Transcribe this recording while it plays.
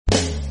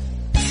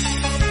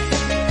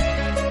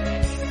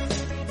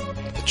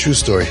True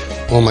story.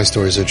 All my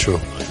stories are true.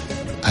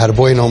 I had a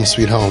boy in Home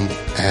Sweet Home,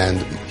 and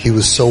he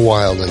was so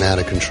wild and out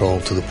of control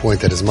to the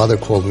point that his mother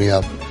called me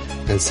up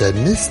and said,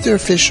 Mr.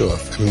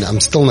 Fishoff. I mean, I'm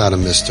still not a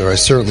Mr. I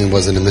certainly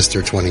wasn't a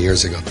Mr. 20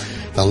 years ago.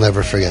 I'll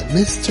never forget.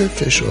 Mr.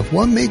 Fishoff,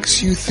 what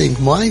makes you think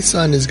my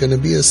son is going to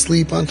be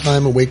asleep on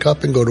time and wake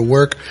up and go to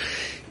work?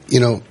 You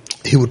know,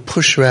 he would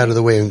push her out of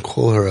the way and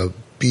call her a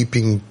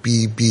beeping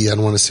BB. I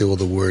don't want to say all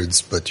the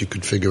words, but you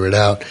could figure it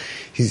out.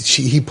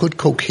 He put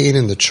cocaine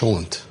in the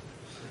cholent.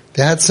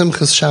 They had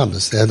Simchas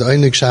Shabbos. They had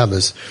Einig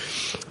Shabbos.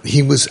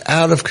 He was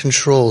out of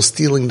control,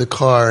 stealing the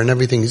car and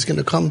everything. He's going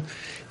to come.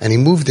 And he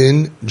moved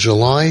in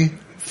July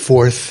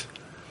 4th.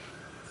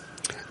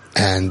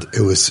 And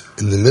it was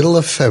in the middle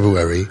of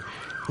February.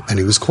 And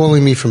he was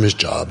calling me from his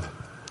job.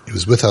 He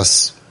was with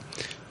us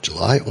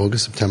July,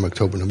 August, September,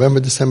 October,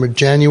 November, December,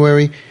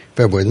 January,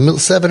 February. The middle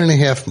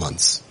 7.5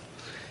 months.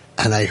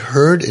 And I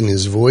heard in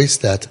his voice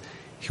that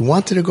he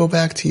wanted to go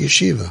back to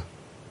yeshiva.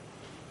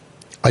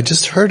 I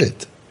just heard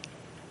it.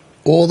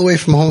 All the way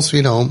from Home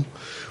Sweet Home,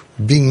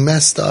 being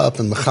messed up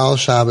and Mechal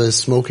Shabbos,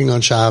 smoking on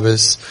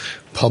Shabbos,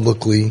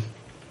 publicly.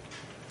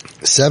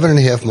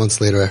 7.5 months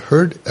later, I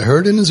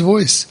heard in his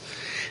voice.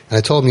 And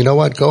I told him, you know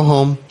what, go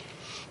home,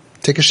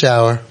 take a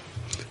shower,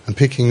 I'm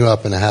picking you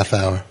up in a half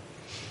hour.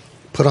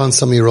 Put on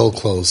some of your old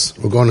clothes.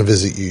 We're going to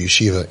visit your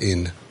yeshiva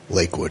in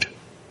Lakewood.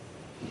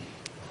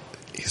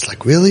 He's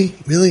like, really?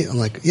 Really? I'm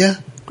like, yeah,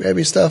 grab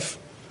your stuff.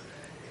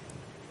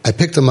 I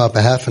picked him up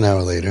a half an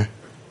hour later.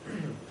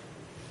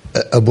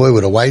 A boy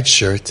with a white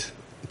shirt.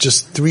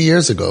 Just 3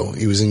 years ago,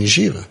 he was in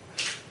yeshiva.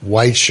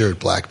 White shirt,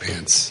 black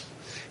pants.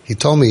 He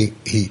told me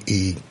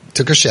he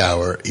took a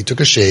shower, he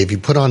took a shave, he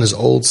put on his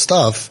old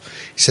stuff.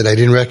 He said, I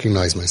didn't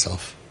recognize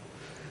myself.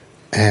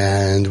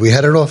 And we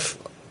headed off,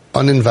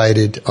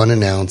 uninvited,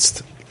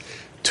 unannounced,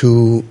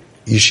 to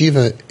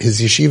yeshiva,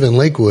 his yeshiva in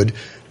Lakewood,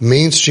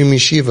 mainstream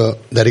yeshiva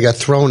that he got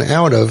thrown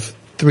out of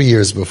 3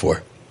 years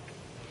before.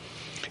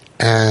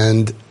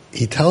 And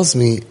he tells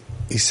me,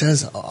 he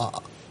says,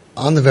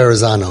 on the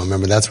Verrazano,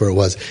 remember that's where it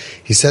was,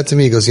 he said to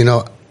me, he goes, you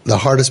know, the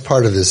hardest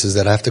part of this is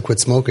that I have to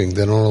quit smoking.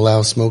 They don't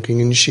allow smoking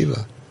in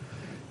yeshiva.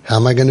 How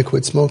am I going to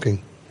quit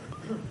smoking?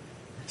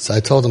 So I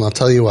told him, I'll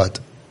tell you what,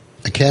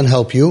 I can't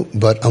help you,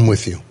 but I'm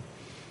with you.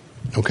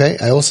 Okay?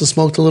 I also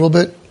smoked a little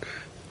bit.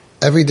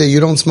 Every day you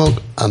don't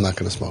smoke, I'm not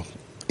going to smoke.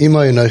 Ima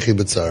yonachi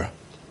b'tzara.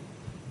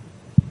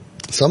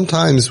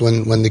 Sometimes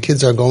when the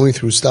kids are going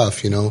through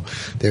stuff, you know,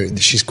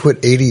 she's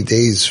quit 80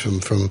 days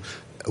from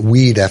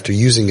weed after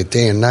using it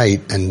day and night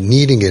and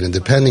needing it and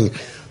depending,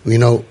 you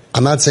know,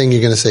 I'm not saying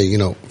you're going to say, you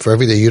know, for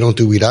every day you don't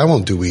do weed, I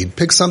won't do weed.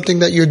 Pick something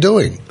that you're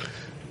doing.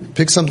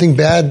 Pick something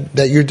bad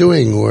that you're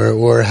doing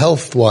or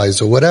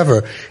health-wise or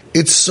whatever.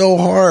 It's so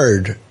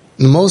hard.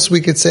 The most we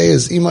could say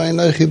is, Ima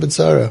enachi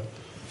b'tzara.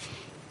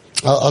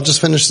 I'll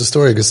just finish the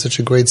story because it's such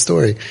a great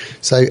story.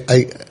 So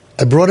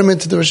I brought him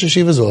into the Rosh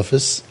Hashiva's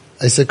office.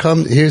 I said,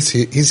 come,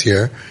 he's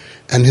here.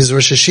 And his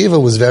Rosh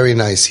Hashiva was very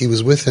nice. He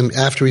was with him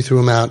after he threw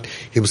him out.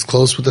 He was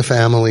close with the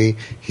family.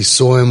 He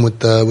saw him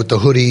with the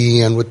hoodie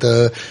and with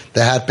the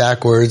hat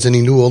backwards, and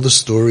he knew all the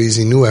stories.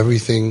 He knew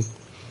everything.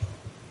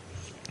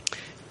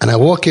 And I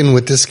walk in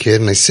with this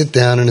kid, and I sit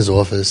down in his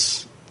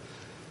office,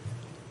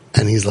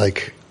 and he's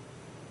like,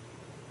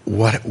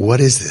 what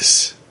is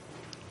this?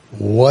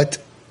 What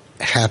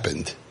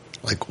happened?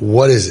 Like,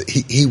 what is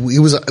it? It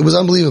was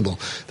unbelievable.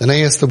 Then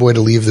I asked the boy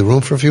to leave the room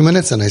for a few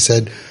minutes, and I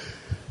said,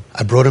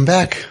 I brought him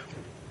back.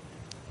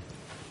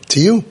 To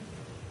you.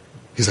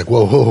 He's like,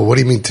 whoa, what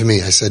do you mean to me?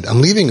 I said,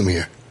 I'm leaving him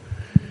here.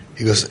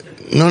 He goes,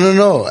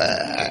 no,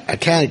 I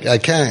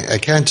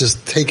can't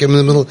just take him in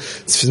the middle,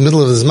 it's in the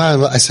middle of his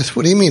mind. I said,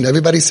 what do you mean?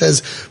 Everybody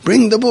says,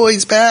 bring the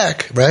boys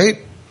back, right?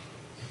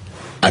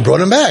 I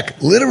brought him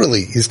back,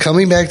 literally. He's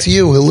coming back to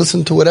you. He'll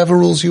listen to whatever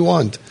rules you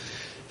want.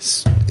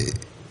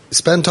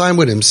 Spend time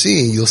with him,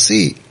 you'll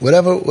see,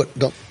 whatever.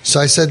 So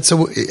I said,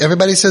 so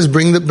everybody says,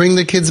 bring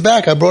the kids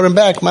back. I brought him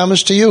back,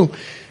 mamash to you.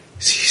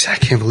 He said, I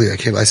can't believe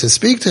it. I said,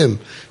 speak to him.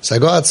 So I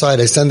go outside,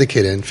 I send the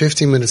kid in.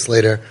 15 minutes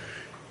later,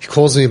 he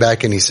calls me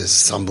back and he says,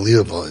 it's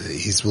unbelievable.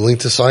 He's willing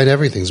to sign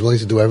everything. He's willing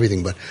to do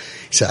everything. But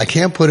he said, I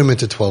can't put him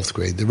into 12th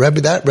grade.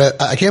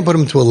 I can't put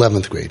him to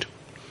 11th grade.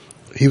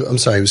 He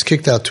was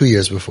kicked out 2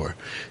 years before,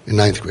 in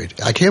 9th grade.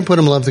 I can't put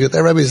him in 11th grade.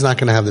 That Rebbe is not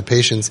going to have the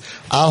patience.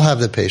 I'll have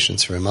the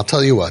patience for him. I'll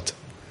tell you what.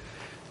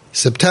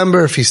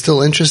 September, if he's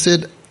still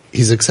interested,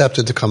 he's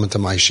accepted to come into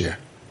my share.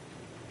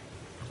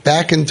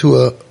 Back into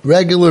a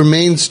regular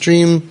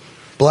mainstream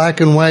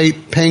black and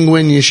white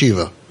penguin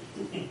yeshiva.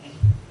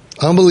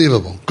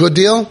 Unbelievable. Good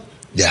deal?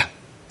 Yeah.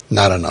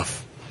 Not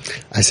enough.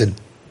 I said,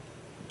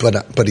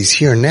 but he's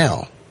here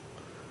now.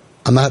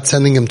 I'm not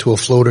sending him to a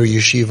floater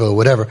yeshiva or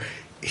whatever.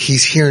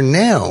 He's here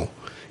now.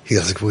 He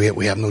was like,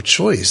 we have no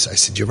choice. I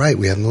said, you're right,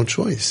 we have no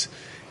choice.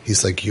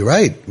 He's like, you're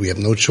right, we have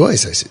no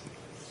choice. I said,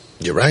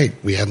 you're right,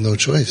 we have no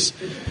choice.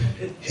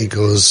 He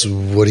goes,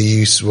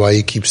 why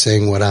you keep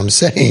saying what I'm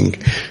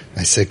saying?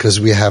 I said, because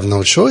we have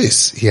no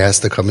choice. He has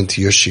to come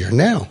into your shir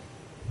now.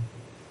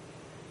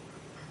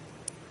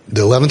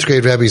 The 11th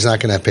grade Rebbe is not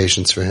going to have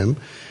patience for him.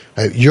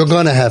 You're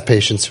going to have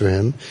patience for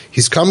him.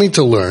 He's coming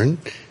to learn,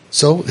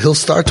 so he'll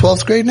start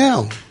 12th grade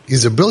now.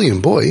 He's a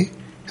brilliant boy.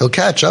 He'll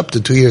catch up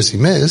to 2 years he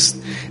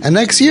missed. And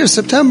next year,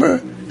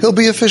 September, he'll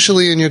be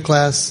officially in your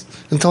class.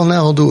 Until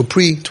now, he'll do a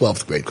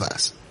pre-12th grade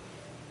class.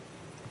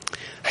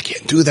 I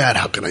can't do that.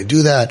 How can I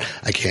do that?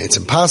 I can't. It's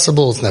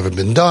impossible. It's never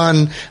been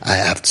done. I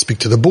have to speak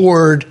to the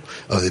board,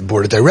 or the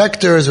board of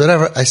directors,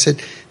 whatever. I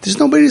said, there's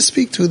nobody to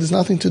speak to. There's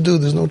nothing to do.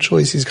 There's no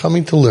choice. He's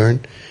coming to learn.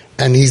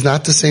 And he's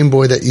not the same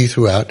boy that you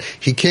threw out.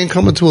 He can't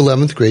come into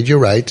 11th grade. You're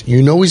right.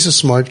 You know he's a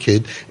smart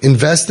kid.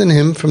 Invest in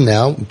him from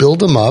now.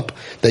 Build him up,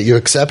 that you're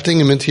accepting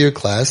him into your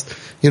class.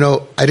 You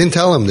know, I didn't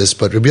tell him this,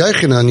 but Rabbi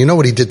Yochanan, you know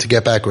what he did to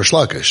get back Rish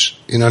Lakish.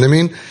 You know what I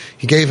mean?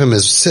 He gave him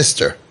his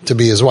sister to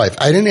be his wife.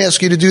 I didn't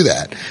ask you to do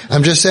that.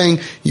 I'm just saying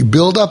you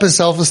build up his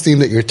self-esteem,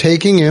 that you're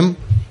taking him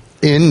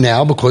in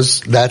now because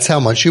that's how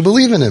much you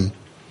believe in him.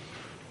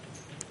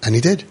 And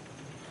he did.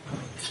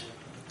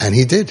 And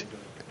he did.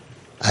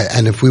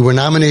 And if we were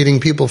nominating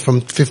people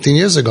from 15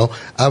 years ago,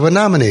 I would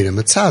nominate him,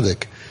 a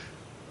tzaddik.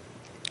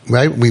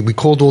 Right? We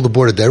called all the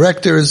board of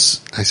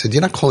directors. I said,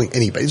 you're not calling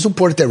anybody. It's all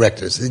board of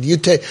directors. You're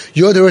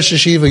the Rosh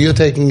Hashiva, you're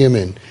taking him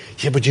in.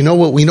 Yeah, but you know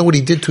what? We know what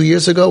he did 2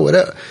 years ago?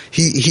 Whatever.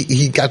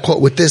 He got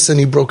caught with this and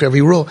he broke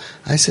every rule.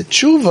 I said,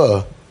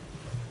 tshuva.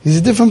 He's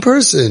a different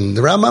person.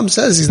 The Rambam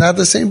says he's not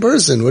the same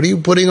person. What are you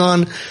putting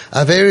on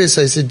Averis?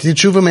 I said,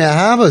 tshuva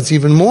me'ahava. It's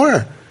even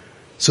more.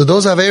 So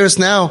those Averis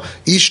now,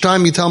 each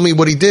time you tell me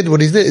what he did,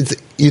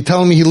 you're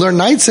telling me he learned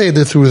night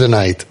Seder through the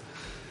night.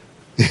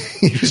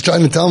 He was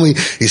trying to tell me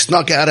he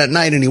snuck out at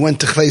night and he went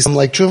to Chveis. I'm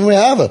like, Tshuva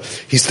Me'ahava.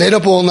 He stayed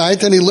up all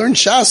night and he learned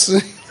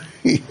Shas.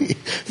 He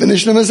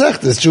finished the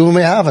Masechtas. Tshuva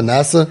Me'ahava.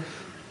 Nasa,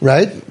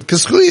 right?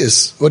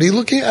 Keskuyas. What are you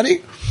looking at?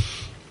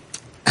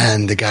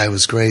 And the guy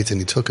was great and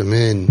he took him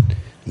in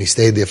and he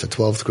stayed there for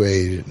 12th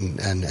grade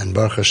and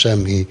Baruch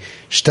Hashem, he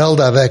stellt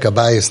avek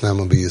abayis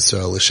nama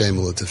b'Yisrael l'shem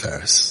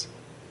u'l'teferes.